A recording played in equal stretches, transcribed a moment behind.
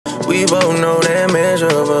We both know they're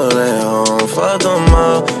miserable at home. Fuck them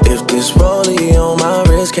all. If this rollie on my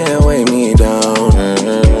wrist can't weigh me down,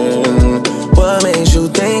 what makes you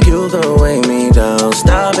think you can weigh me down?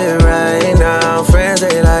 Stop it right now. Friends,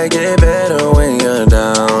 they like it better when you're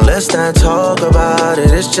down. Let's not talk about it,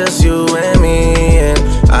 it's just you and me. And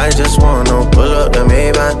I just wanna pull up the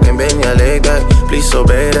Maybach and bend your leg back. Please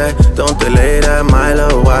obey that, don't delay that. My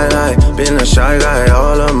love, why lie? Been a shy guy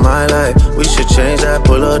all of my life. We should change that.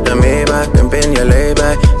 Pull up the Maybach and bend your leg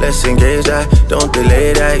back. Let's engage that, don't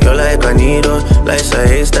delay that. You're like a needle, life's a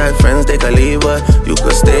haystack. Friends, they can leave, but you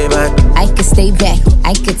could stay back. I could stay back,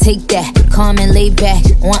 I could take that. Calm and lay back,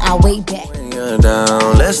 on our way back. When you're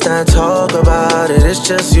down, let's not talk about it, it's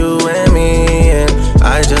just you and me. And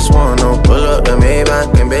I just wanna pull up the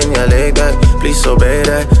Maybach and bend your leg back. Please obey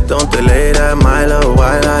that, don't delay that. My love,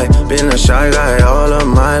 why lie? Been a shy guy all of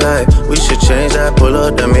my life. We should change that. Pull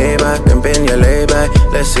up the Maybach and bend your leg back.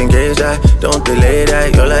 Let's engage that, don't delay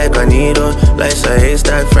that. You're like a needle, life's a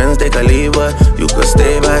haystack. Friends, they can leave, but you could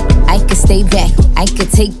stay back. I could stay back, I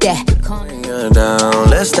could take that. When you're down,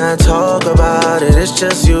 let's not talk about it, it's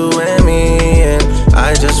just you and me. And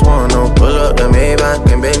I just wanna pull up the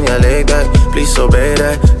Maybach and bend your leg back. Please obey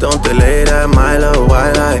that, don't delay that. My love,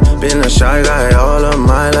 why lie? Been a shy guy all of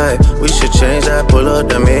my life. We should change that. Pull up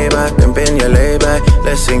the Maybach and bend your leg back.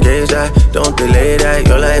 Let's engage that, don't delay that.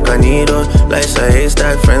 You're like a needle, life's a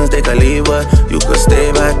haystack. Friends, they can leave, but you could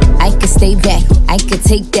stay back. I could stay back, I could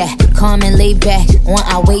take that. Calm and lay back, on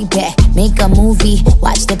our way back. Make a movie,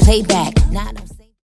 watch the playback. Not